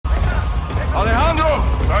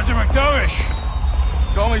Alejandro! Sergeant McTavish!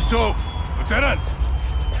 Call me Soap. Lieutenant!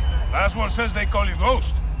 Last one says they call you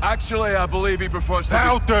Ghost. Actually, I believe he prefers to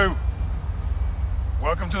That'll do!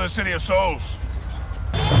 Welcome to the City of Souls.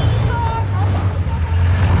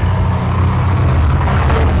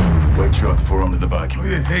 White truck, 4 under the back. Oh,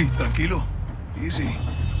 yeah, hey, tranquilo. Easy.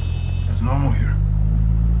 It's normal here.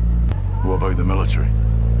 What about the military?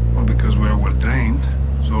 Well, because we're well trained,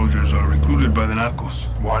 soldiers are recruited by the narcos.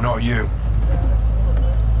 Why not you?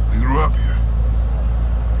 We grew up here.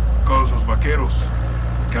 Call us los vaqueros,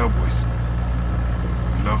 cowboys.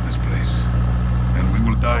 We love this place, and we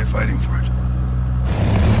will die fighting for it.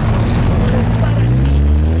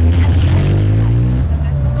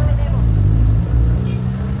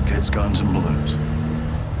 Kids, guns, and balloons.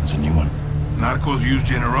 There's a new one. Narcos use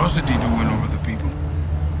generosity to win over the people.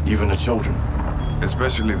 Even the children.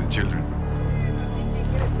 Especially the children.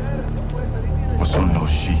 What's on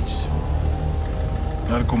those sheets?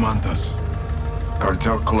 Narcomantas.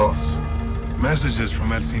 Cartel cloths. Messages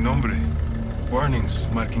from El Sin Nombre. Warnings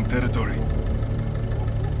marking territory.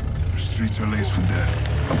 Our streets are laced with death.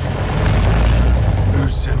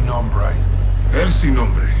 Who's Sin Nombre? El Sin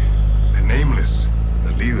Nombre. The nameless.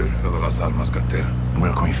 The leader of the Las Almas cartel.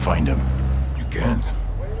 Where can we find him? You can't.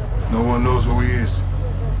 No one knows who he is.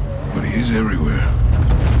 But he is everywhere.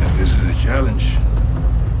 And this is a challenge.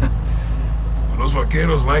 Los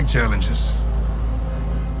vaqueros like challenges.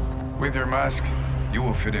 With your mask, you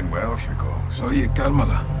will fit in well if you're Ghost. Oye,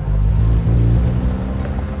 cálmala.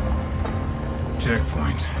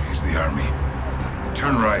 Checkpoint is the army.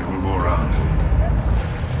 Turn right, we'll go around.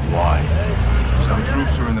 Why? Some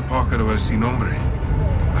troops are in the pocket of El Sin Nombre.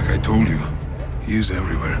 Like I told you, he is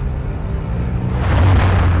everywhere.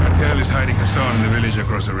 Cartel is hiding Hassan in the village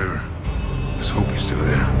across the river. Let's hope he's still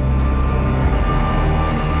there.